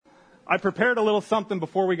I prepared a little something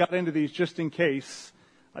before we got into these just in case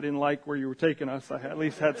I didn't like where you were taking us. I at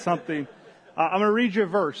least had something. I'm going to read you a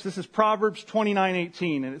verse. This is Proverbs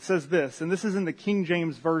 29:18, and it says this, and this is in the King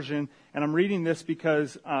James Version, and I'm reading this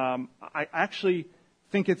because I actually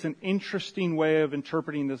think it's an interesting way of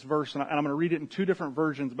interpreting this verse, and I'm going to read it in two different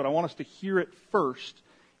versions, but I want us to hear it first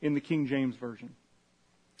in the King James Version.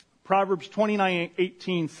 Proverbs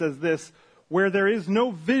 29:18 says this, where there is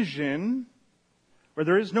no vision,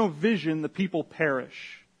 the people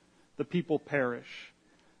perish. The people perish.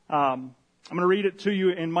 I'm going to read it to you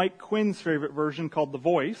in Mike Quinn's favorite version called The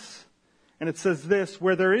Voice. And it says this,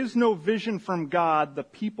 where there is no vision from God, the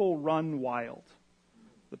people run wild.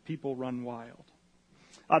 The people run wild.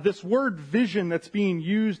 This word vision that's being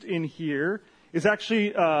used in here is actually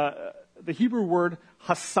the Hebrew word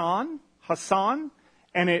hasan,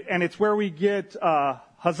 and it's where we get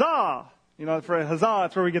huzzah. You know, for huzzah,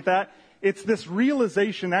 it's where we get that. It's this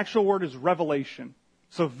realization. The actual word is revelation.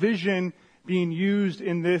 So vision being used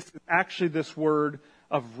in this is actually this word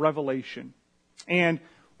of revelation. And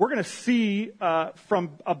we're going to see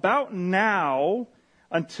from about now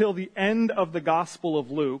until the end of the Gospel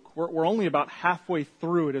of Luke, we're only about halfway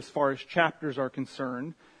through it as far as chapters are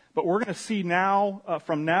concerned, but we're going to see now,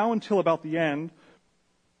 from now until about the end,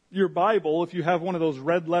 your Bible, if you have one of those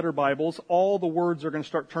red letter Bibles, all the words are going to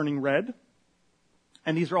start turning red.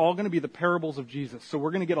 And these are all going to be the parables of Jesus. So we're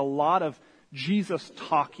going to get a lot of Jesus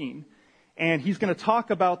talking. And he's going to talk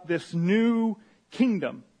about this new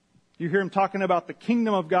kingdom. You hear him talking about the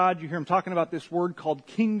kingdom of God. You hear him talking about this word called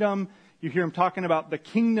kingdom. You hear him talking about the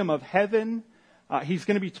kingdom of heaven. He's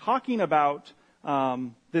going to be talking about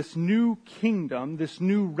this new kingdom, this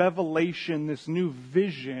new revelation, this new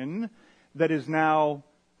vision that is now,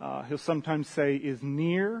 he'll sometimes say, is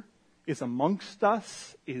near, is amongst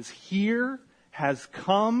us, is here, has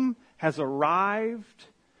come, has arrived.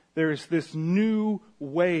 There's this new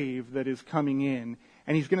wave that is coming in.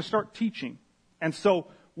 And he's going to start teaching. And so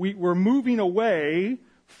we're moving away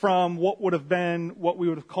from what would have been what we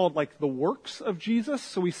would have called like the works of Jesus.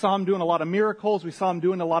 So we saw him doing a lot of miracles. We saw him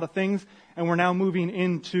doing a lot of things. And we're now moving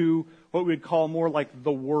into what we would call more like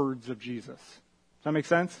the words of Jesus. Does that make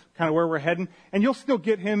sense? Kind of where we're heading. And you'll still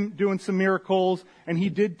get him doing some miracles. And he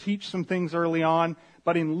did teach some things early on.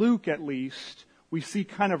 But in Luke, at least, we see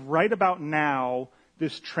kind of right about now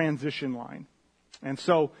this transition line. And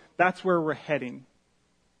so that's where we're heading.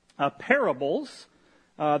 Parables,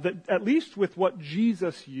 that at least with what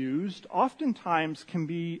Jesus used, oftentimes can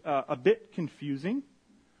be a bit confusing.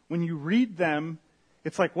 When you read them,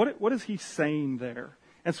 it's like, what is he saying there?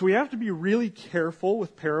 And so we have to be really careful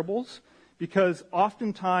with parables because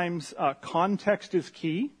oftentimes context is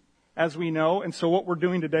key, as we know. And so what we're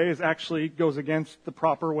doing today is actually goes against the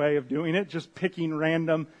proper way of doing it, just picking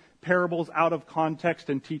random parables out of context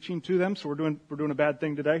and teaching to them. So we're doing a bad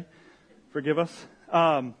thing today. Forgive us.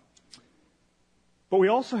 But we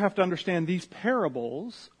also have to understand these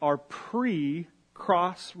parables are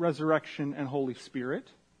pre-cross, resurrection, and Holy Spirit.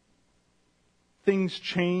 Things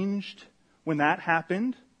changed when that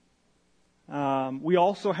happened. We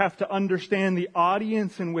also have to understand the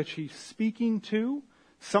audience in which he's speaking to.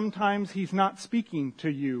 Sometimes he's not speaking to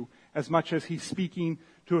you as much as he's speaking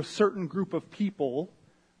to a certain group of people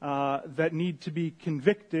that need to be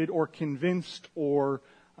convicted or convinced or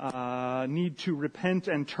need to repent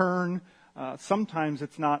and turn. Sometimes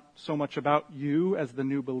it's not so much about you as the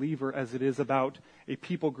new believer as it is about a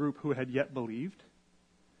people group who had yet believed.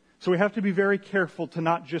 So we have to be very careful to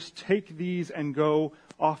not just take these and go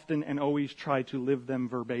often and always try to live them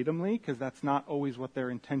verbatimly, because that's not always what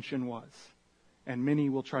their intention was. And many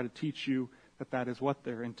will try to teach you that that is what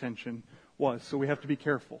their intention was. So we have to be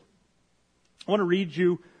careful. I want to read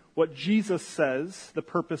you what Jesus says the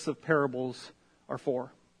purpose of parables are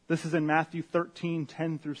for. This is in Matthew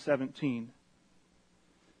 13:10 through 17.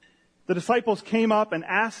 The disciples came up and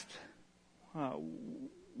asked,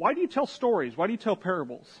 why do you tell stories? Why do you tell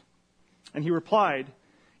parables? And he replied,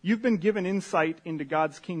 you've been given insight into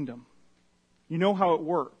God's kingdom. You know how it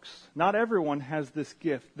works. Not everyone has this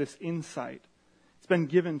gift, this insight. It's been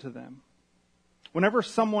given to them. Whenever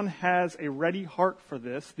someone has a ready heart for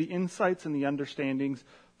this, the insights and the understandings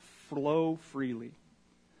flow freely.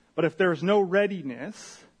 But if there's no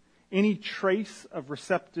readiness, any trace of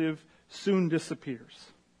receptive soon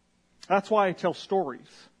disappears. That's why I tell stories,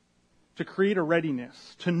 to create a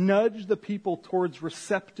readiness, to nudge the people towards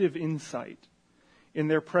receptive insight in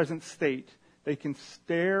their present state. They can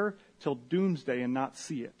stare till doomsday and not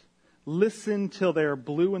see it. Listen till they are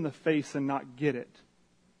blue in the face and not get it.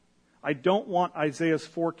 I don't want Isaiah's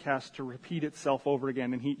forecast to repeat itself over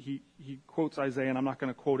again. And he quotes Isaiah, and I'm not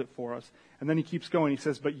going to quote it for us. And then he keeps going. He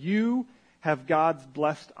says, but you have God's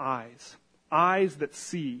blessed eyes, eyes that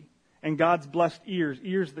see, and God's blessed ears,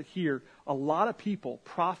 ears that hear. A lot of people,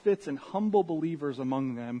 prophets and humble believers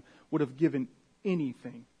among them, would have given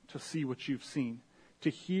anything to see what you've seen, to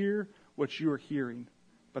hear what you are hearing,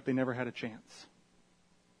 but they never had a chance.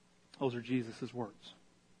 Those are Jesus' words.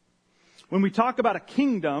 When we talk about a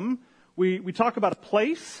kingdom, we talk about a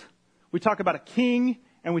place, we talk about a king,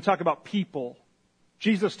 and we talk about people.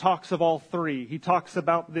 Jesus talks of all three. He talks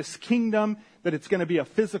about this kingdom, that it's going to be a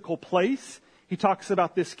physical place. He talks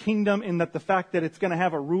about this kingdom in that the fact that it's going to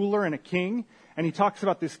have a ruler and a king. And he talks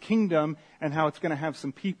about this kingdom and how it's going to have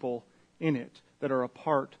some people in it that are a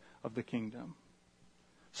part of the kingdom.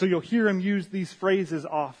 So you'll hear him use these phrases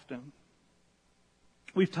often.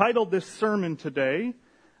 We've titled this sermon today,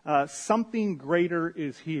 Something Greater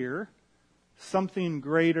is Here. Something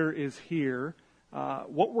greater is here.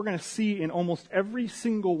 What we're going to see in almost every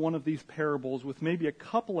single one of these parables, with maybe a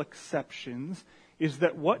couple exceptions, is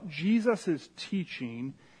that what Jesus is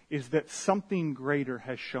teaching is that something greater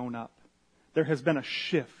has shown up. There has been a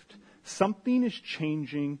shift. Something is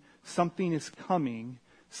changing. Something is coming.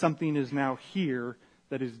 Something is now here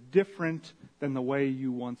that is different than the way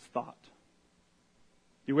you once thought.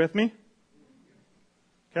 You with me?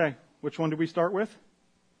 Okay. Which one did we start with?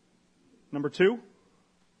 Number 2?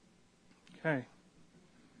 Okay.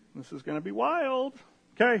 This is going to be wild.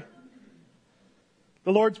 Okay.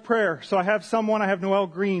 The Lord's Prayer. So I have Noel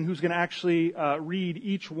Green, who's going to actually read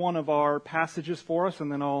each one of our passages for us, and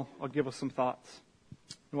then I'll give us some thoughts.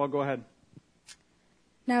 Noel, go ahead.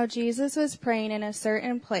 Now Jesus was praying in a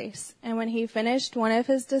certain place, and when he finished, one of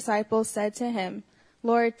his disciples said to him,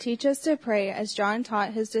 Lord, teach us to pray as John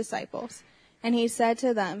taught his disciples. And he said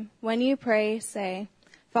to them, when you pray, say,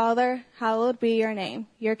 Father, hallowed be your name.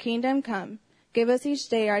 Your kingdom come. Give us each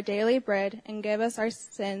day our daily bread, and forgive us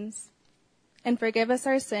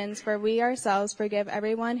our sins, for we ourselves forgive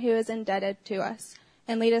everyone who is indebted to us.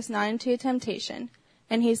 And lead us not into temptation.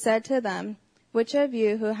 And he said to them, which of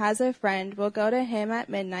you who has a friend will go to him at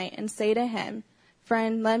midnight and say to him,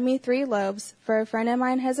 Friend, lend me 3 loaves, for a friend of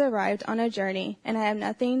mine has arrived on a journey, and I have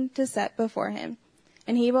nothing to set before him.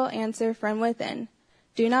 And he will answer from within,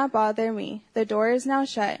 Do not bother me. The door is now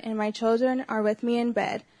shut, and my children are with me in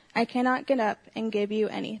bed. I cannot get up and give you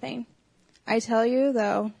anything. I tell you,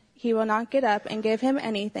 though, he will not get up and give him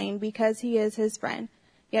anything because he is his friend.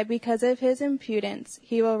 Yet because of his impudence,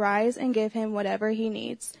 he will rise and give him whatever he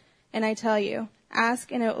needs. And I tell you,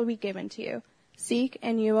 ask and it will be given to you. Seek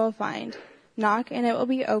and you will find. Knock and it will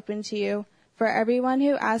be opened to you. For everyone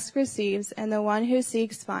who asks receives, and the one who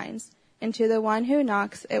seeks finds. And to the one who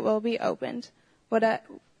knocks it will be opened.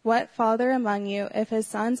 What father among you, if his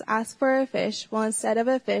sons ask for a fish, will instead of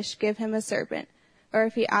a fish give him a serpent? Or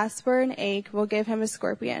if he asks for an egg, will give him a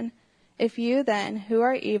scorpion? If you then, who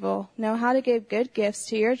are evil, know how to give good gifts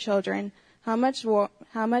to your children, how much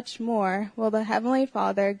more will the Heavenly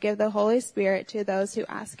Father give the Holy Spirit to those who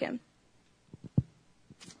ask him?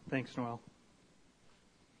 Thanks, Noel.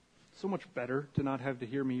 So much better to not have to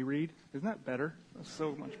hear me read. Isn't that better? That's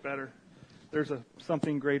so much better. There's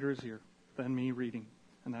something greater is here than me reading,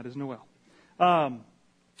 and that is Noel.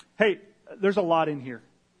 Hey, there's a lot in here.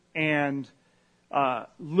 And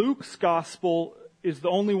Luke's gospel is the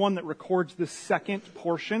only one that records this second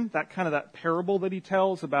portion, that parable that he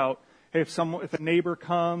tells about, hey, if a neighbor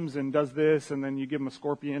comes and does this, and then you give him a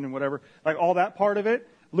scorpion and whatever, like all that part of it.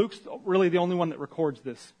 Luke's really the only one that records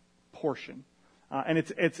this portion. And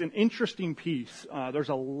it's an interesting piece. There's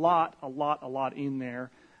a lot in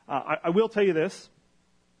there. I will tell you this.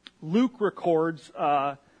 Luke records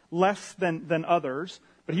less than others,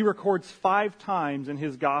 but he records 5 times in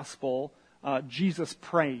his gospel Jesus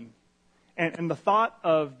praying. And the thought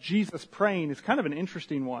of Jesus praying is kind of an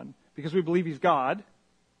interesting one, because we believe he's God,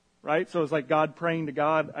 right? So it's like God praying to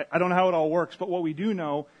God. I don't know how it all works, but what we do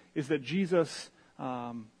know is that Jesus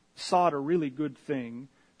sought a really good thing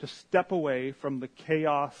to step away from the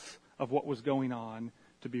chaos of what was going on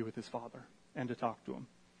to be with his Father and to talk to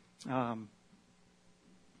him.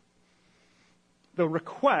 The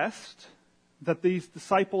request that these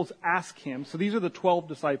disciples ask him, so these are the 12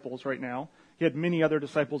 disciples right now. He had many other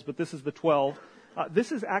disciples, but this is the 12.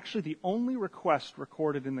 This is actually the only request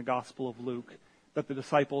recorded in the Gospel of Luke that the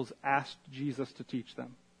disciples asked Jesus to teach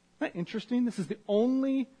them. Isn't that interesting? This is the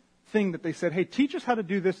only thing that they said, hey, teach us how to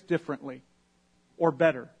do this differently or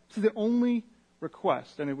better. This is the only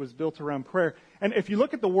request, and it was built around prayer. And if you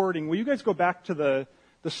look at the wording, will you guys go back to the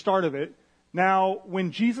start of it? Now,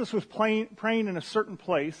 when Jesus was praying in a certain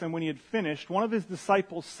place, and when he had finished, one of his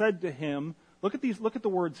disciples said to him, look at the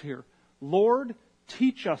words here, Lord,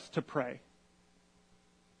 teach us to pray.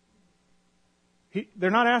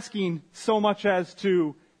 They're not asking so much as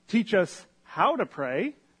to teach us how to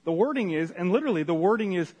pray. The wording is, and literally the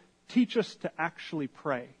wording is, teach us to actually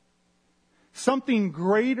pray. Something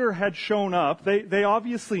greater had shown up. They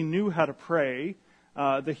obviously knew how to pray.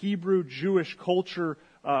 The Hebrew Jewish culture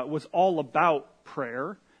was all about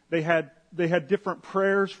prayer. They had different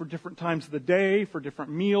prayers for different times of the day, for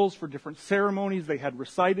different meals, for different ceremonies. They had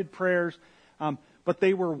recited prayers. But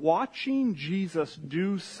they were watching Jesus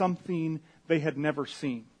do something they had never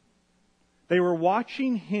seen. They were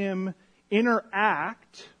watching him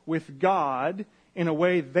interact with God in a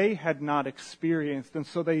way they had not experienced. And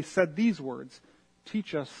so they said these words,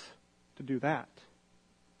 teach us to do that.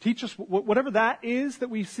 Teach us, whatever that is that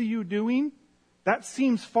we see you doing, that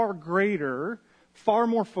seems far greater, far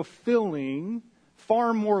more fulfilling,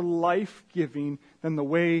 far more life-giving than the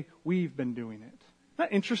way we've been doing it. Isn't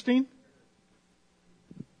that interesting?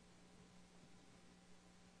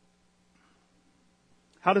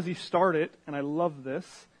 How does he start it? And I love this.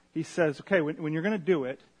 He says, okay, when you're going to do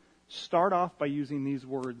it, start off by using these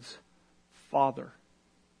words, Father.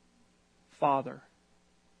 Father.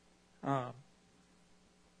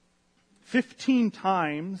 15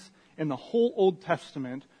 times in the whole Old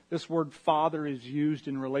Testament, this word Father is used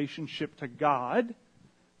in relationship to God,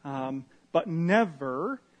 but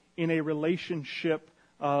never in a relationship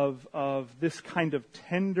of this kind of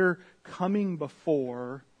tender coming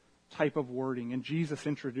before type of wording. And Jesus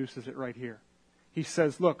introduces it right here. He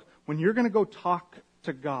says, look, when you're going to go talk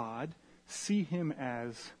to God, see him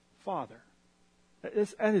as Father. That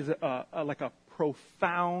is like a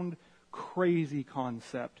profound, crazy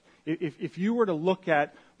concept. If you were to look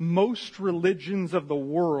at most religions of the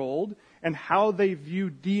world and how they view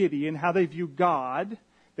deity and how they view God,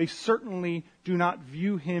 they certainly do not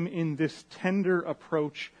view him in this tender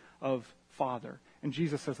approach of Father. And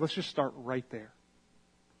Jesus says, let's just start right there.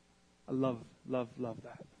 I love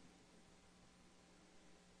that.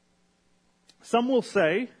 Some will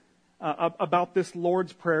say about this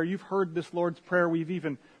Lord's Prayer, you've heard this Lord's Prayer, we've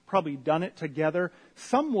even probably done it together.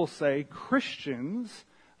 Some will say Christians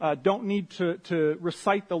don't need to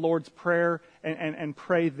recite the Lord's Prayer and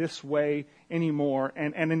pray this way anymore.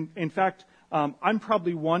 And in fact, I'm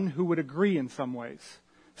probably one who would agree in some ways.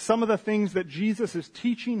 Some of the things that Jesus is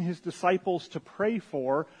teaching his disciples to pray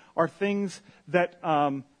for are things that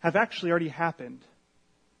have actually already happened.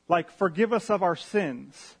 Like, forgive us of our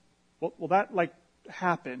sins. Well, that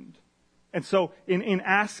happened. And so in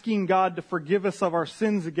asking God to forgive us of our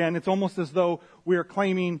sins again, it's almost as though we are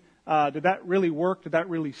claiming, did that really work? Did that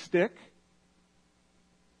really stick?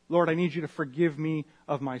 Lord, I need you to forgive me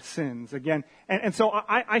of my sins again. And so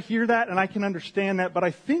I hear that and I can understand that, but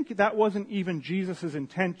I think that wasn't even Jesus'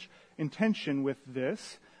 intention with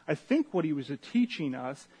this. I think what he was teaching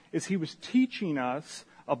us is he was teaching us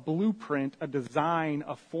a blueprint, a design,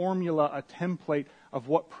 a formula, a template of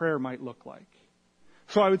what prayer might look like.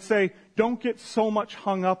 So I would say, don't get so much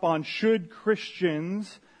hung up on should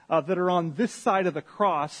Christians that are on this side of the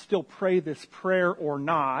cross still pray this prayer or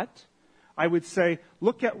not. I would say,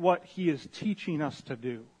 look at what he is teaching us to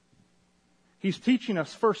do. He's teaching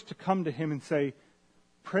us first to come to him and say,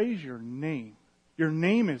 praise your name. Your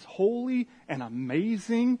name is holy and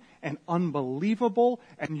amazing and unbelievable,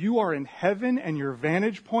 and you are in heaven, and your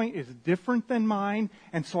vantage point is different than mine,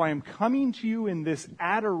 and so I am coming to you in this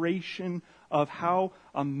adoration of how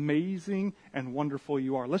amazing and wonderful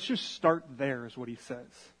you are. Let's just start there, is what he says.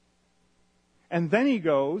 And then he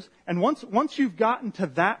goes, and once you've gotten to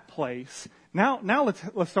that place, now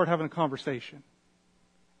let's start having a conversation.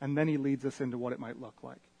 And then he leads us into what it might look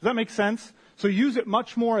like. Does that make sense? So use it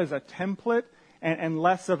much more as a template and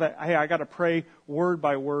less of a, hey, I got to pray word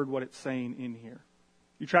by word what it's saying in here.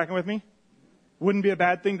 You tracking with me? Wouldn't be a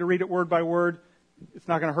bad thing to read it word by word. It's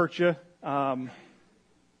not going to hurt you.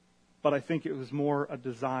 But I think it was more a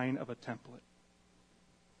design of a template.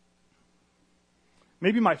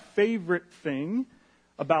 Maybe my favorite thing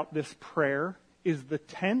about this prayer is the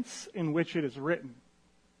tense in which it is written.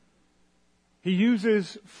 He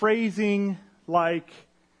uses phrasing like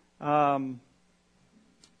our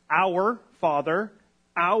Father,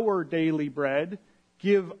 our daily bread,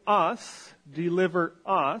 give us, deliver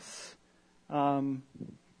us.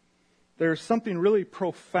 There's something really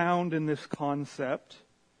profound in this concept,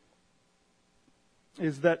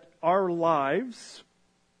 is that our lives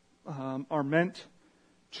are meant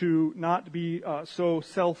to not be so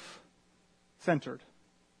self-centered.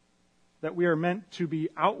 That we are meant to be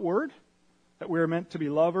outward, that we are meant to be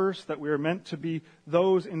lovers, that we are meant to be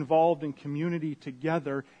those involved in community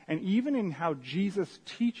together. And even in how Jesus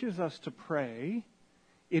teaches us to pray,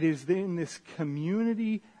 it is in this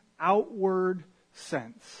community outward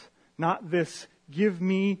sense. Not this, give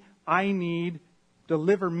me, I need,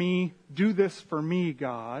 deliver me, do this for me,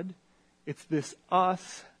 God. It's this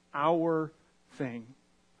us, our thing.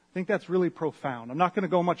 I think that's really profound. I'm not going to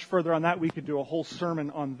go much further on that. We could do a whole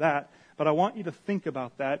sermon on that. But I want you to think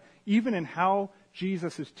about that. Even in how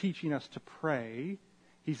Jesus is teaching us to pray,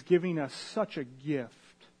 He's giving us such a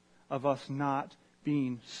gift of us not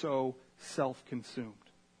being so self-consumed.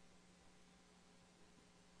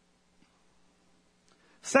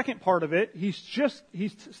 Second part of it, he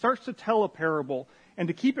starts to tell a parable. And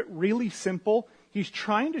to keep it really simple, he's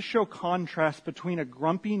trying to show contrast between a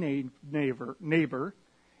grumpy neighbor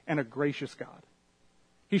and a gracious God.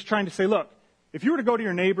 He's trying to say, look, if you were to go to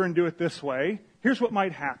your neighbor and do it this way, here's what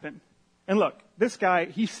might happen. And look, this guy,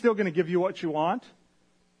 he's still going to give you what you want,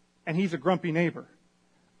 and he's a grumpy neighbor.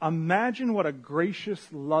 Imagine what a gracious,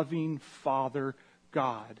 loving Father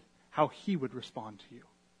God, how He would respond to you.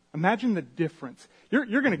 Imagine the difference. You're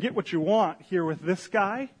going to get what you want here with this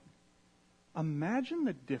guy. Imagine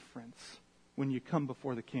the difference when you come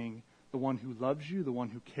before the King, the one who loves you, the one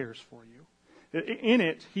who cares for you. In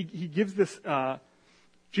it, he gives this...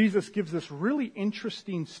 Jesus gives this really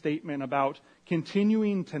interesting statement about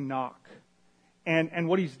continuing to knock. And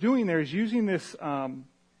what he's doing there is using he's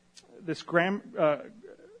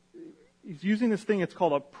using this thing, it's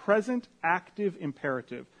called a present active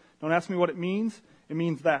imperative. Don't ask me what it means. It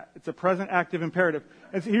means that. It's a present active imperative.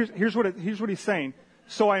 And so here's what he's saying.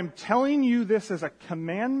 So I'm telling you this as a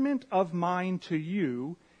commandment of mine to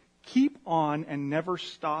you. Keep on and never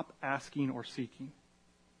stop asking or seeking.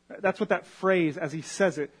 That's what that phrase, as he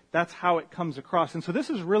says it, that's how it comes across. And so this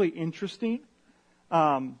is really interesting.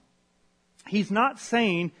 He's not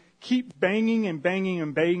saying keep banging and banging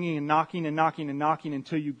and banging and knocking and knocking and knocking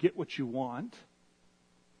until you get what you want.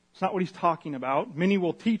 It's not what he's talking about. Many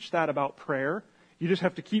will teach that about prayer. You just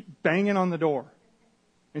have to keep banging on the door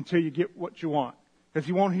until you get what you want. Because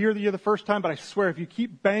he won't hear you the first time, but I swear if you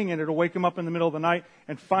keep banging, it'll wake him up in the middle of the night,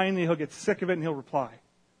 and finally he'll get sick of it and he'll reply.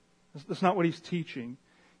 That's not what he's teaching.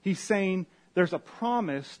 He's saying there's a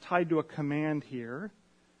promise tied to a command here.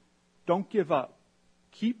 Don't give up.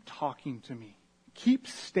 Keep talking to me. Keep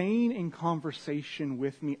staying in conversation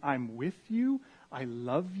with me. I'm with you. I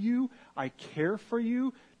love you. I care for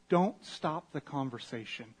you. Don't stop the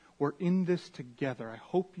conversation. We're in this together. I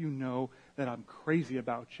hope you know that I'm crazy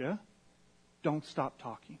about you. Don't stop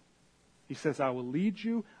talking. He says, I will lead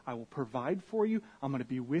you. I will provide for you. I'm going to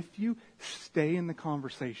be with you. Stay in the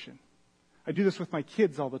conversation. I do this with my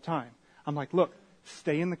kids all the time. I'm like, look,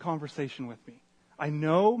 stay in the conversation with me. I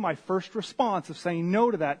know my first response of saying no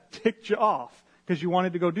to that ticked you off because you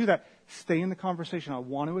wanted to go do that. Stay in the conversation. I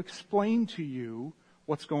want to explain to you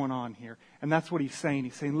what's going on here. And that's what he's saying.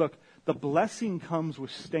 He's saying, look, the blessing comes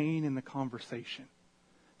with staying in the conversation.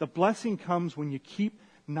 The blessing comes when you keep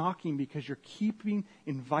knocking because you're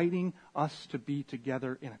inviting us to be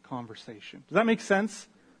together in a conversation. Does that make sense?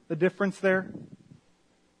 The difference there?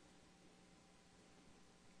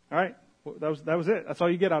 All right. Well, that was it. That's all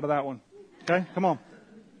you get out of that one. Okay? Come on.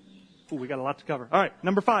 Ooh, we got a lot to cover. All right.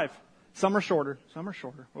 Number 5. Some are shorter. Some are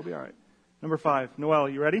shorter. We'll be all right. Number 5. Noelle,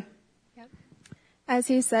 you ready? Yep. As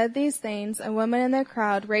he said these things, a woman in the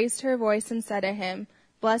crowd raised her voice and said to him,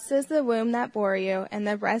 Blessed is the womb that bore you and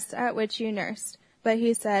the breast at which you nursed. But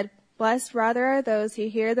he said, Blessed rather are those who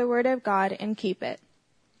hear the word of God and keep it.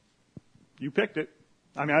 You picked it.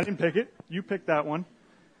 I mean, I didn't pick it. You picked that one.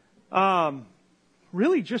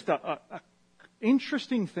 Really just a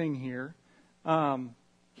interesting thing here.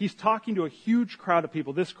 He's talking to a huge crowd of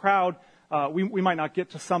people. This crowd, we might not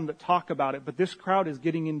get to some that talk about it, but this crowd is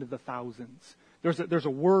getting into the thousands. There's a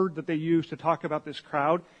word that they use to talk about this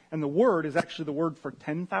crowd, and the word is actually the word for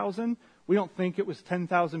 10,000. We don't think it was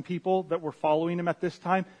 10,000 people that were following him at this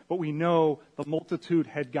time, but we know the multitude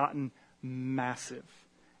had gotten massive.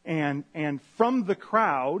 And from the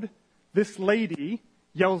crowd, this lady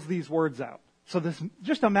yells these words out. So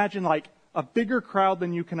just imagine like a bigger crowd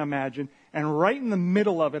than you can imagine. And right in the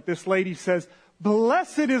middle of it, this lady says,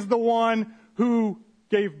 Blessed is the one who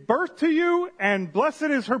gave birth to you, and blessed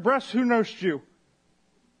is her breast who nursed you.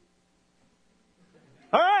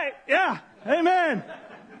 All right. Yeah. Amen.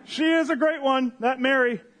 She is a great one, that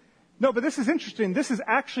Mary. No, but this is interesting. This is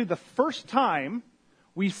actually the first time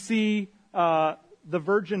we see the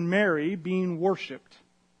Virgin Mary being worshipped,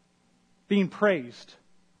 being praised.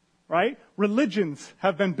 Right? Religions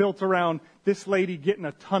have been built around this lady getting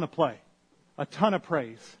a ton of play, a ton of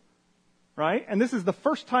praise. Right? And this is the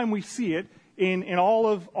first time we see it in all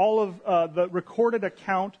of the recorded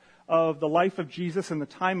account of the life of Jesus and the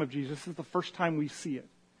time of Jesus. This is the first time we see it.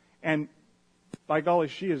 And by golly,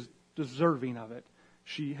 she is deserving of it.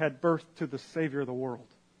 She had birth to the Savior of the world.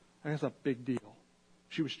 That's a big deal.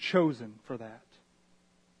 She was chosen for that.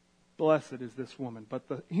 Blessed is this woman. But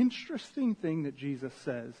the interesting thing that Jesus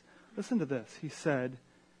says, listen to this. He said,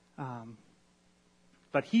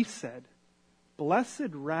 but he said,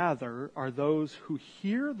 blessed rather are those who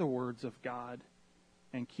hear the words of God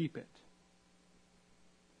and keep it.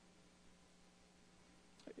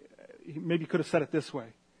 He maybe could have said it this way.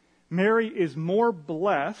 Mary is more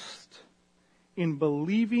blessed in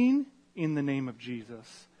believing in the name of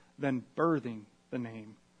Jesus than birthing the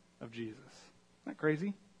name of Jesus. Isn't that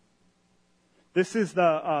crazy? This is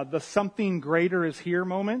the something greater is here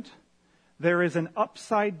moment. There is an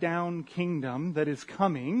upside down kingdom that is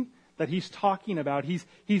coming that he's talking about. He's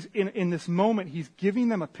in this moment, he's giving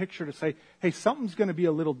them a picture to say, hey, something's going to be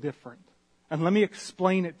a little different. And let me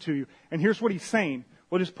explain it to you. And here's what he's saying.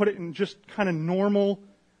 We'll just put it in just kind of normal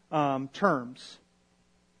terms.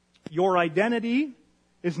 Your identity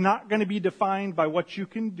is not going to be defined by what you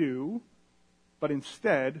can do, but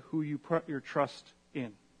instead who you put your trust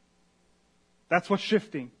in. That's what's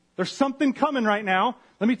shifting. There's something coming right now.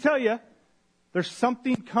 Let me tell you, there's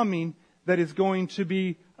something coming that is going to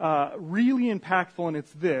be really impactful, and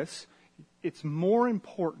it's this. It's more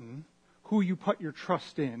important who you put your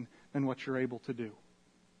trust in than what you're able to do.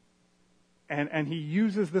 And he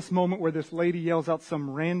uses this moment where this lady yells out some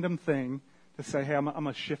random thing to say, hey, I'm going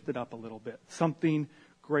to shift it up a little bit. Something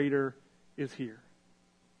greater is here.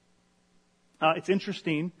 It's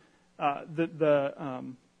interesting,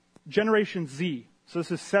 the Generation Z, so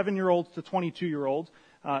this is 7-year-olds to 22-year-olds,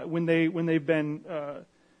 when they've been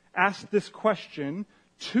asked this question,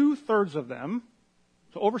 2/3 of them,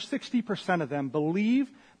 so over 60% of them,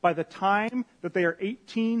 believe by the time that they are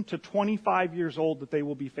 18 to 25 years old that they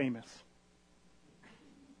will be famous.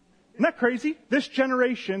 Isn't that crazy? This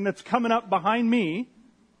generation that's coming up behind me,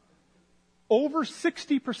 over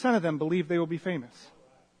 60% of them believe they will be famous.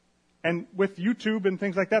 And with YouTube and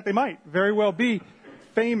things like that, they might very well be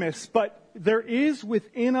famous. But there is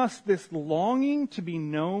within us this longing to be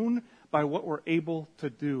known by what we're able to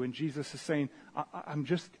do. And Jesus is saying,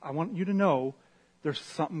 I want you to know there's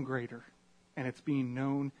something greater. And it's being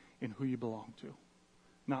known in who you belong to,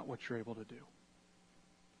 not what you're able to do.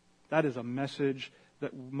 That is a message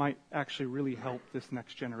that might actually really help this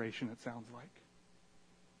next generation, it sounds like.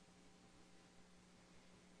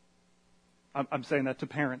 I'm saying that to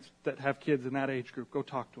parents that have kids in that age group. Go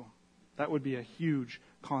talk to them. That would be a huge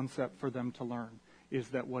concept for them to learn, is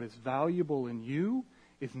that what is valuable in you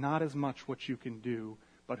is not as much what you can do,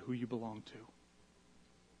 but who you belong to.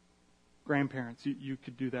 Grandparents, you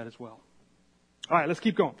could do that as well. All right, let's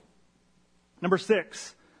keep going. Number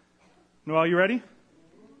 6. Noelle, you ready?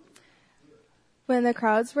 When the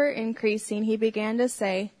crowds were increasing, he began to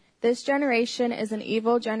say, this generation is an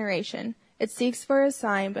evil generation. It seeks for a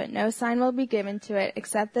sign, but no sign will be given to it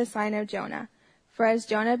except the sign of Jonah. For as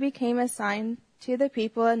Jonah became a sign to the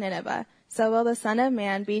people of Nineveh, so will the Son of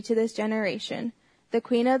Man be to this generation. The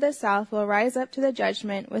queen of the south will rise up to the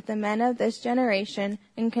judgment with the men of this generation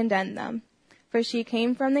and condemn them. For she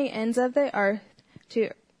came from the ends of the earth to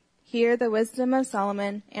hear the wisdom of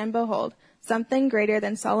Solomon, and behold, something greater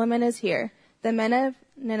than Solomon is here. The men of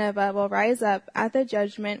Nineveh will rise up at the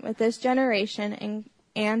judgment with this generation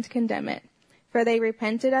and condemn it. For they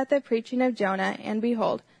repented at the preaching of Jonah, and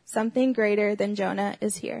behold, something greater than Jonah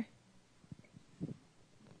is here.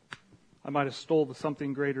 I might have stole the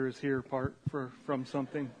something greater is here part from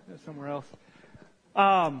something somewhere else.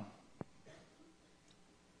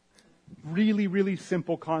 Really, really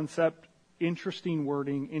simple concept, interesting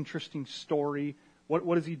wording, interesting story.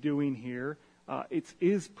 What is he doing here? It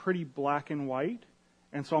is pretty black and white,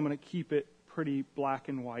 and so I'm going to keep it pretty black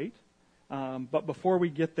and white. But before we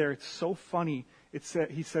get there, it's so funny.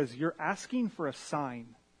 He says, you're asking for a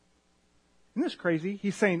sign. Isn't this crazy?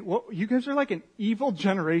 He's saying, well, you guys are like an evil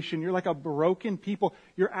generation. You're like a broken people.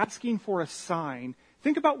 You're asking for a sign.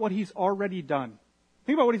 Think about what he's already done.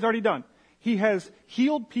 Think about what he's already done. He has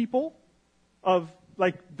healed people of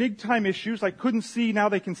like big time issues, like couldn't see, now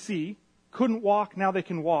they can see. Couldn't walk, now they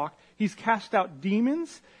can walk. He's cast out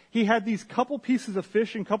demons. He had these couple pieces of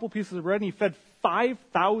fish and couple pieces of bread, and he fed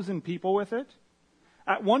 5,000 people with it.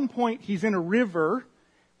 At one point, he's in a river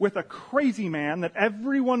with a crazy man that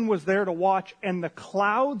everyone was there to watch, and the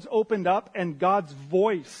clouds opened up, and God's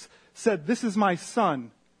voice said, this is my son.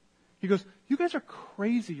 He goes, you guys are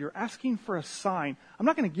crazy. You're asking for a sign. I'm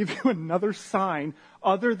not going to give you another sign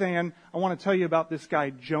other than I want to tell you about this guy,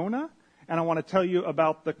 Jonah, and I want to tell you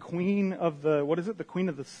about the queen of the, what is it? The queen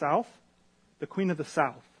of the south? The queen of the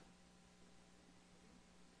south.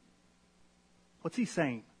 What's he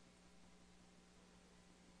saying?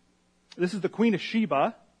 This is the Queen of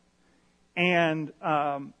Sheba, and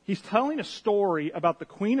he's telling a story about the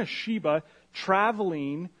Queen of Sheba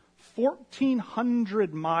traveling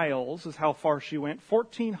 1,400 miles is how far she went.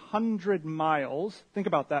 1,400 miles. Think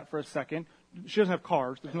about that for a second. She doesn't have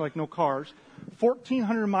cars. There's no cars.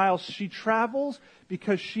 1,400 miles she travels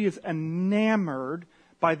because she is enamored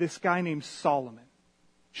by this guy named Solomon.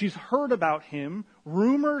 She's heard about him.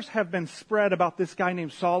 Rumors have been spread about this guy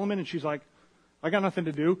named Solomon, and she's like, I got nothing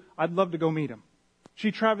to do. I'd love to go meet him.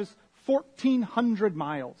 She travels 1,400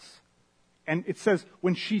 miles. And it says,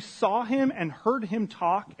 when she saw him and heard him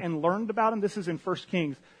talk and learned about him, this is in 1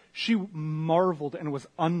 Kings, she marveled and was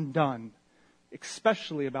undone,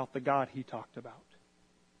 especially about the God he talked about.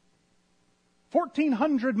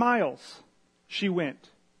 1,400 miles she went.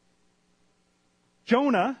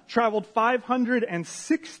 Jonah traveled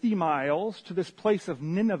 560 miles to this place of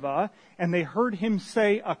Nineveh, and they heard him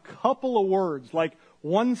say a couple of words, like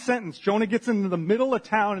one sentence. Jonah gets into the middle of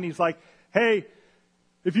town, and he's like, hey,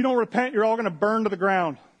 if you don't repent, you're all going to burn to the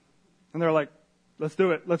ground. And they're like, let's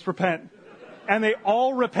do it. Let's repent. And they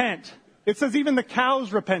all repent. It says even the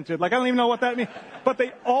cows repented. Like, I don't even know what that means. But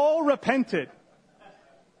they all repented.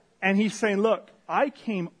 And he's saying, look, I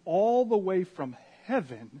came all the way from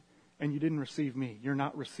heaven, and you didn't receive me. You're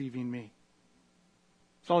not receiving me.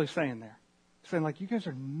 That's all he's saying there. He's saying, like, you guys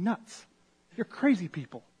are nuts. You're crazy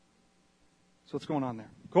people. So what's going on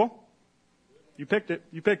there? Cool? You picked it.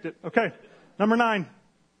 You picked it. Okay. Number 9.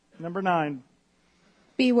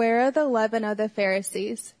 Beware of the leaven of the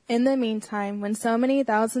Pharisees. In the meantime, when so many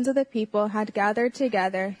thousands of the people had gathered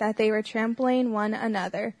together that they were trampling one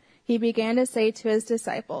another, he began to say to his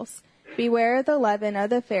disciples, Beware of the leaven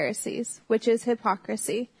of the Pharisees, which is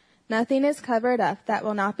hypocrisy. Nothing is covered up that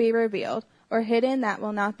will not be revealed, or hidden that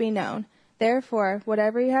will not be known. Therefore,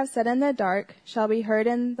 whatever you have said in the dark shall be heard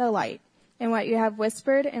in the light, and what you have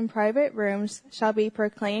whispered in private rooms shall be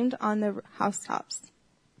proclaimed on the housetops.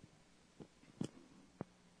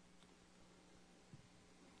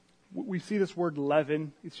 We see this word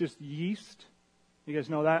leaven. It's just yeast. You guys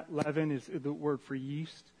know that? Leaven is the word for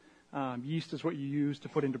yeast. Yeast is what you use to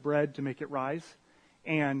put into bread to make it rise.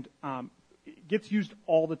 And it gets used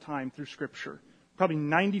all the time through Scripture. Probably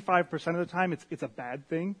 95% of the time, it's a bad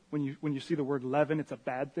thing. When you see the word leaven, it's a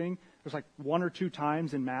bad thing. There's like 1 or 2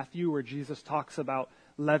 times in Matthew where Jesus talks about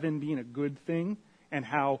leaven being a good thing and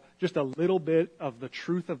how just a little bit of the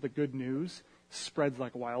truth of the good news spreads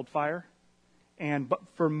like wildfire. But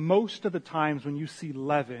for most of the times when you see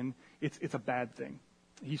leaven, it's a bad thing.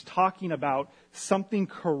 He's talking about something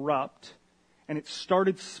corrupt, and it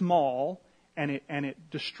started small, and it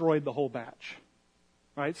destroyed the whole batch.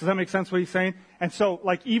 Right? So does that make sense what he's saying? And so,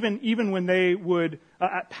 like, even when they would,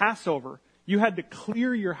 at Passover, you had to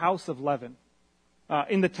clear your house of leaven.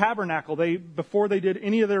 In the tabernacle, before they did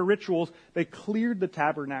any of their rituals, they cleared the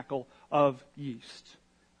tabernacle of yeast.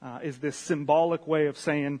 Is this symbolic way of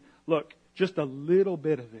saying, look, just a little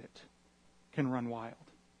bit of it can run wild.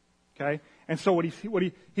 Okay? And so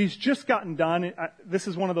he's just gotten done. This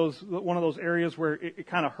is one of those areas where it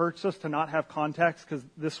kind of hurts us to not have context, because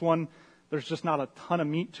this one, there's just not a ton of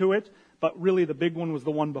meat to it. But really the big one was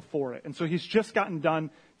the one before it. And so he's just gotten done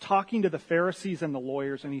talking to the Pharisees and the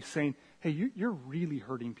lawyers, and he's saying, hey, you're really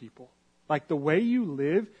hurting people. Like, the way you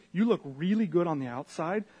live, you look really good on the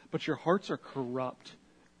outside, but your hearts are corrupt.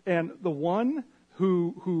 And the one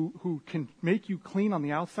who can make you clean on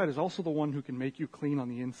the outside is also the one who can make you clean on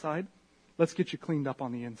the inside. Let's get you cleaned up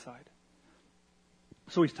on the inside.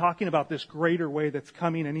 So he's talking about this greater way that's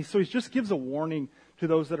coming, and he just gives a warning to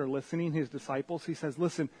those that are listening, his disciples. He says,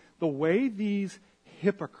 listen, the way these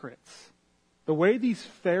hypocrites, the way these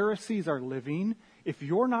Pharisees are living, if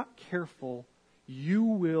you're not careful,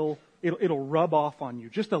 it'll rub off on you.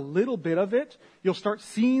 Just a little bit of it, you'll start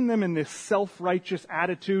seeing them in this self-righteous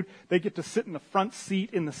attitude. They get to sit in the front seat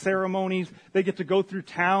in the ceremonies. They get to go through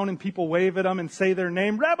town and people wave at them and say their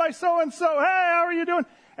name, Rabbi so-and-so, hey, how are you doing?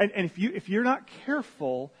 And if you're not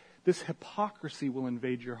careful, this hypocrisy will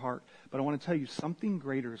invade your heart. But I want to tell you, something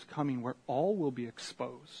greater is coming where all will be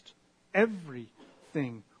exposed.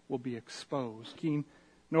 Everything will be exposed. Keen,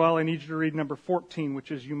 Noel, I need you to read number 14, which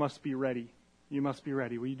is you must be ready. You must be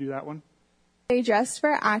ready. Will you do that one? Stay dressed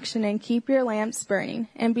for action and keep your lamps burning,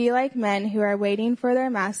 and be like men who are waiting for their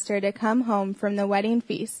master to come home from the wedding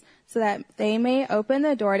feast, so that they may open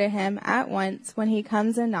the door to him at once when he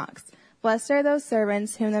comes and knocks. Blessed are those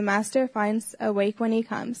servants whom the master finds awake when he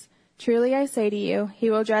comes. Truly I say to you, he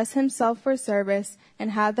will dress himself for service and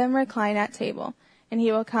have them recline at table, and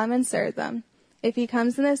he will come and serve them. If he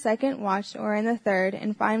comes in the second watch or in the third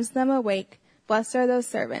and finds them awake, blessed are those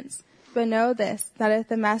servants. But know this, that if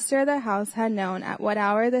the master of the house had known at what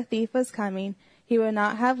hour the thief was coming, he would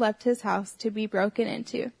not have left his house to be broken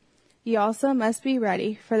into. You also must be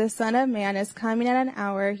ready, for the Son of Man is coming at an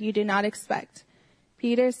hour you do not expect.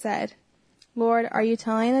 Peter said, Lord, are you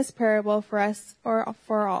telling this parable for us or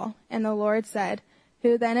for all? And the Lord said,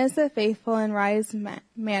 Who then is the faithful and wise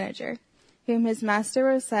manager, whom his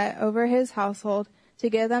master will set over his household to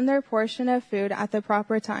give them their portion of food at the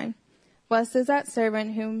proper time? Blessed is that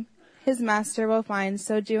servant whom his master will find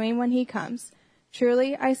so doing when he comes.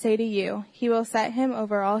 Truly, I say to you, he will set him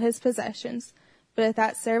over all his possessions. But if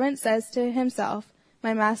that servant says to himself,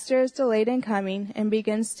 My master is delayed in coming, and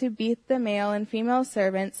begins to beat the male and female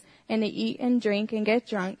servants, and to eat and drink and get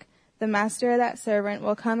drunk, the master of that servant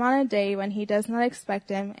will come on a day when he does not expect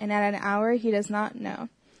him, and at an hour he does not know,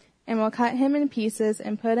 and will cut him in pieces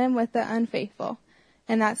and put him with the unfaithful.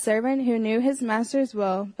 And that servant who knew his master's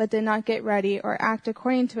will, but did not get ready or act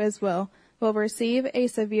according to his will receive a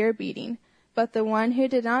severe beating. But the one who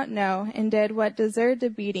did not know and did what deserved a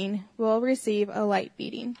beating will receive a light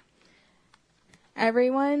beating.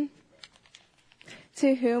 Everyone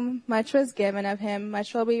to whom much was given of him,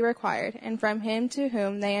 much will be required, and from him to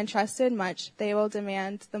whom they entrusted much, they will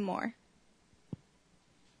demand the more.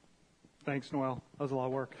 Thanks, Noel. That was a lot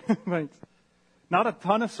of work. Thanks. Not a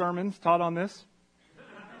ton of sermons taught on this.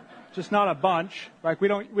 Just not a bunch. Like we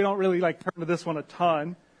don't really turn to this one a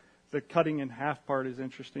ton. The cutting in half part is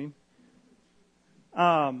interesting.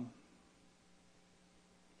 What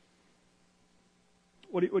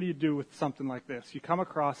do you do with something like this? You come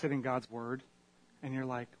across it in God's Word, and you're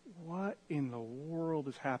like, what in the world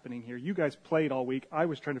is happening here? You guys played all week. I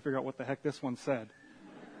was trying to figure out what the heck this one said.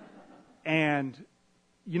 And,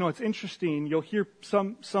 it's interesting. You'll hear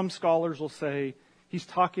some scholars will say he's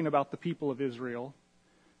talking about the people of Israel.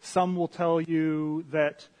 Some will tell you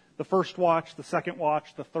that the first watch, the second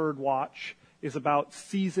watch, the third watch is about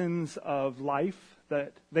seasons of life,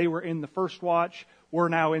 that they were in the first watch, we're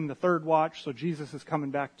now in the third watch, so Jesus is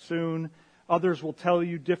coming back soon. Others will tell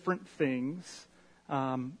you different things.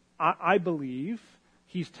 I believe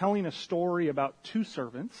he's telling a story about two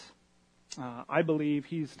servants. I believe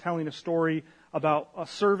he's telling a story about a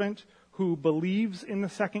servant who believes in the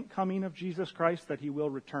second coming of Jesus Christ, that he will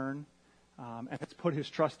return, and has put his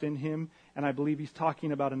trust in him. And I believe he's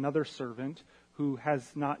talking about another servant who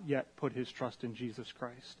has not yet put his trust in Jesus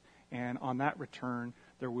Christ. And on that return,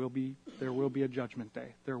 there will be a judgment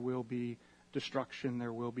day. There will be destruction.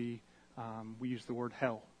 There will be, we use the word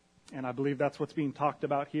hell. And I believe that's what's being talked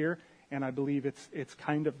about here. And I believe it's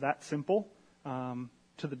kind of that simple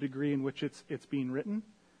to the degree in which it's being written.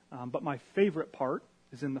 But my favorite part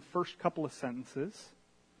is in the first couple of sentences.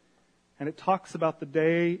 And it talks about the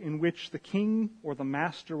day in which the king or the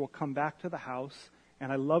master will come back to the house.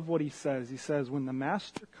 And I love what he says. He says, when the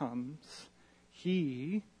master comes,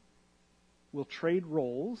 he will trade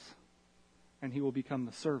roles, and he will become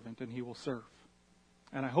the servant, and he will serve.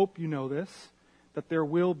 And I hope you know this, that there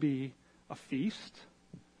will be a feast.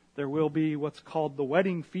 There will be what's called the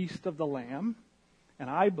wedding feast of the Lamb. And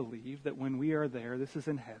I believe that when we are there, this is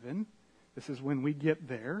in heaven, this is when we get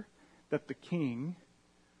there, that the king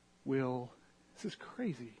will, this is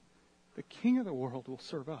crazy, the king of the world will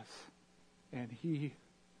serve us. And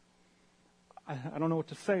I don't know what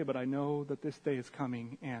to say, but I know that this day is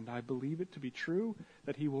coming, and I believe it to be true,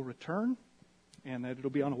 that he will return, and that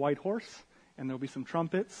it'll be on a white horse, and there'll be some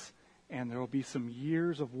trumpets, and there will be some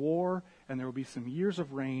years of war, and there will be some years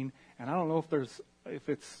of reign, and I don't know if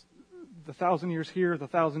it's the 1,000 years here, the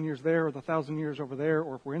 1,000 years there, or the 1,000 years over there,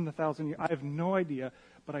 or if we're in the 1,000 years. I have no idea,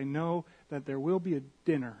 but I know that there will be a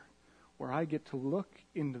dinner where I get to look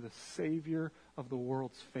into the Savior of the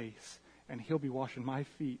world's face, and he'll be washing my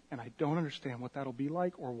feet, and I don't understand what that'll be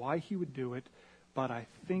like or why he would do it, but I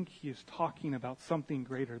think he is talking about something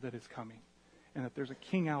greater that is coming, and that there's a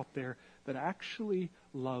king out there that actually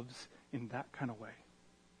loves in that kind of way.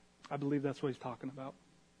 I believe that's what he's talking about.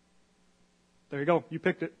 There you go. You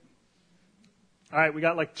picked it. All right, we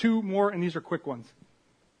got two more, and these are quick ones,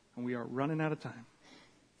 and we are running out of time.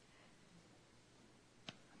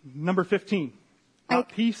 Number 15, not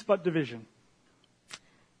peace but division.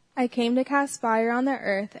 I came to cast fire on the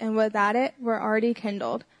earth, and would that it were already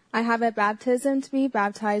kindled. I have a baptism to be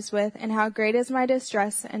baptized with, and how great is my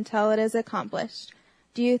distress until it is accomplished.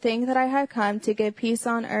 Do you think that I have come to give peace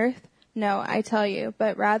on earth? No, I tell you,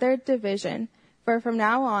 but rather division. For from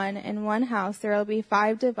now on, in one house there will be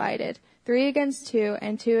 5 divided, 3 against 2,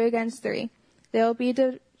 and 2 against 3. There will be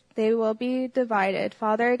They will be divided,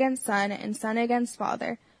 father against son, and son against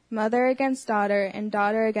father, mother against daughter, and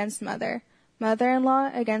daughter against mother,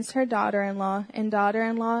 mother-in-law against her daughter-in-law, and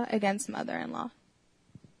daughter-in-law against mother-in-law.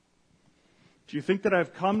 Do you think that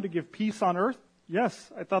I've come to give peace on earth?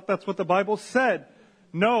 Yes, I thought that's what the Bible said.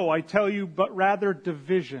 No, I tell you, but rather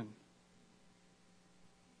division.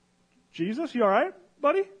 Jesus, you all right,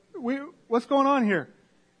 buddy? What's going on here?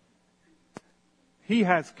 He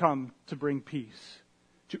has come to bring peace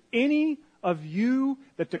to any of you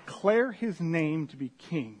that declare his name to be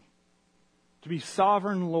king, to be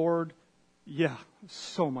sovereign Lord. Yeah,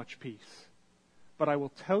 so much peace. But I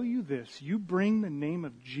will tell you this, you bring the name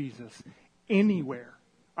of Jesus anywhere.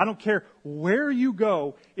 I don't care where you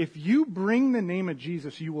go. If you bring the name of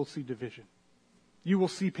Jesus, you will see division. You will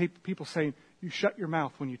see people saying, you shut your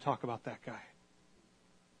mouth when you talk about that guy.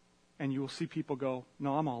 And you will see people go,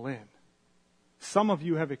 no, I'm all in. Some of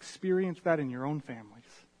you have experienced that in your own families.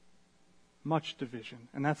 Much division.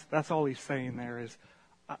 And that's all he's saying there is,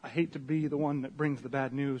 I hate to be the one that brings the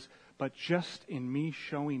bad news, but just in me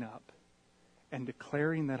showing up and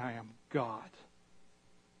declaring that I am God,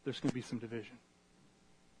 there's going to be some division.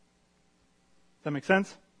 Does that make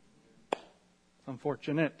sense? It's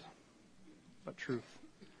unfortunate, but truth.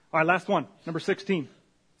 All right, last one, number 16.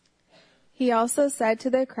 He also said to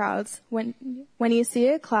the crowds, when you see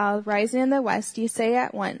a cloud rising in the west, you say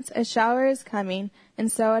at once, a shower is coming,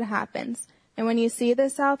 and so it happens. And when you see the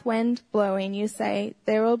south wind blowing, you say,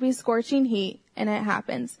 there will be scorching heat, and it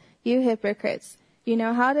happens. You hypocrites, you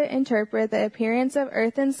know how to interpret the appearance of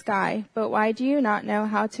earth and sky, but why do you not know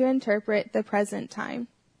how to interpret the present time?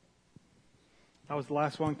 That was the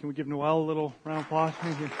last one. Can we give Noel a little round of applause?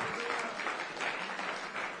 Thank you.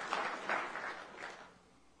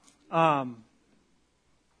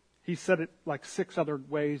 He said it like 6 other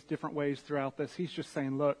ways, different ways throughout this. He's just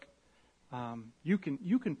saying, look, you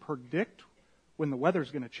can predict when the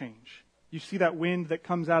weather's going to change. You see that wind that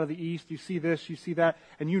comes out of the east, you see this, you see that,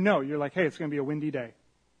 and you're like, hey, it's going to be a windy day.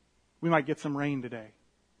 We might get some rain today.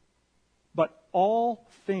 But all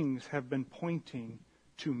things have been pointing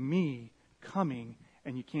to me coming,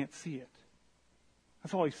 and you can't see it.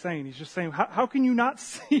 That's all he's saying. He's just saying, how can you not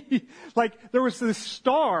see? Like, there was this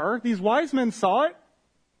star, these wise men saw it,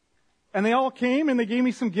 and they all came and they gave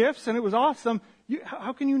me some gifts, and it was awesome.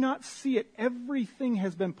 How can you not see it? Everything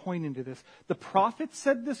has been pointing to this. The prophets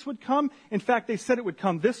said this would come. In fact, they said it would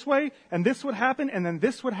come this way, and this would happen, and then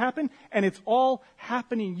this would happen, and it's all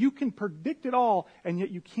happening. You can predict it all, and yet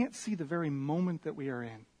you can't see the very moment that we are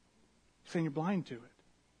in. He's saying you're blind to it.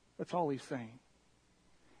 That's all he's saying.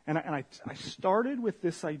 And I started with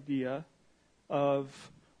this idea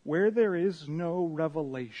of where there is no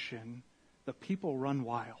revelation, the people run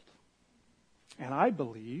wild. And I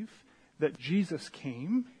believe that Jesus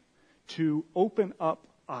came to open up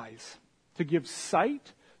eyes, to give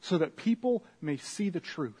sight so that people may see the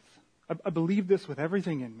truth. I believe this with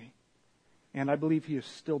everything in me. And I believe he is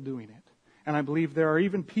still doing it. And I believe there are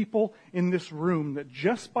even people in this room that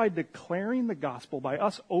just by declaring the gospel, by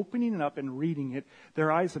us opening it up and reading it,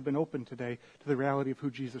 their eyes have been opened today to the reality of who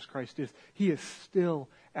Jesus Christ is. He is still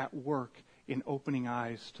at work in opening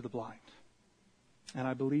eyes to the blind. And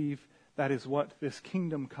I believe that is what this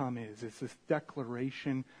kingdom come is. It's this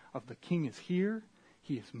declaration of the King is here,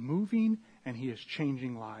 he is moving, and he is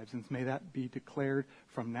changing lives. And may that be declared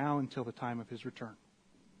from now until the time of his return.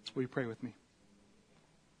 Will you pray with me?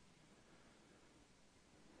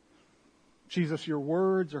 Jesus, your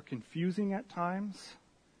words are confusing at times.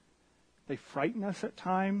 They frighten us at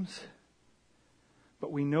times.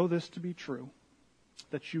 But we know this to be true,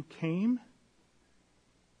 that you came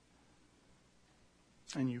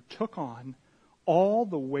and you took on all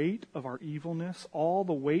the weight of our evilness, all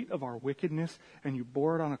the weight of our wickedness, and you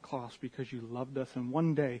bore it on a cross because you loved us. And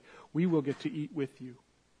one day we will get to eat with you,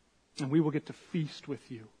 and we will get to feast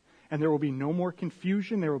with you. And there will be no more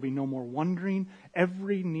confusion. There will be no more wondering.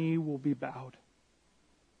 Every knee will be bowed.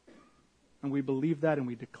 And we believe that and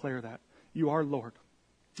we declare that. You are Lord.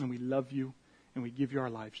 And we love you. And we give you our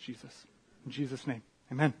lives, Jesus. In Jesus' name,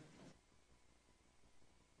 amen.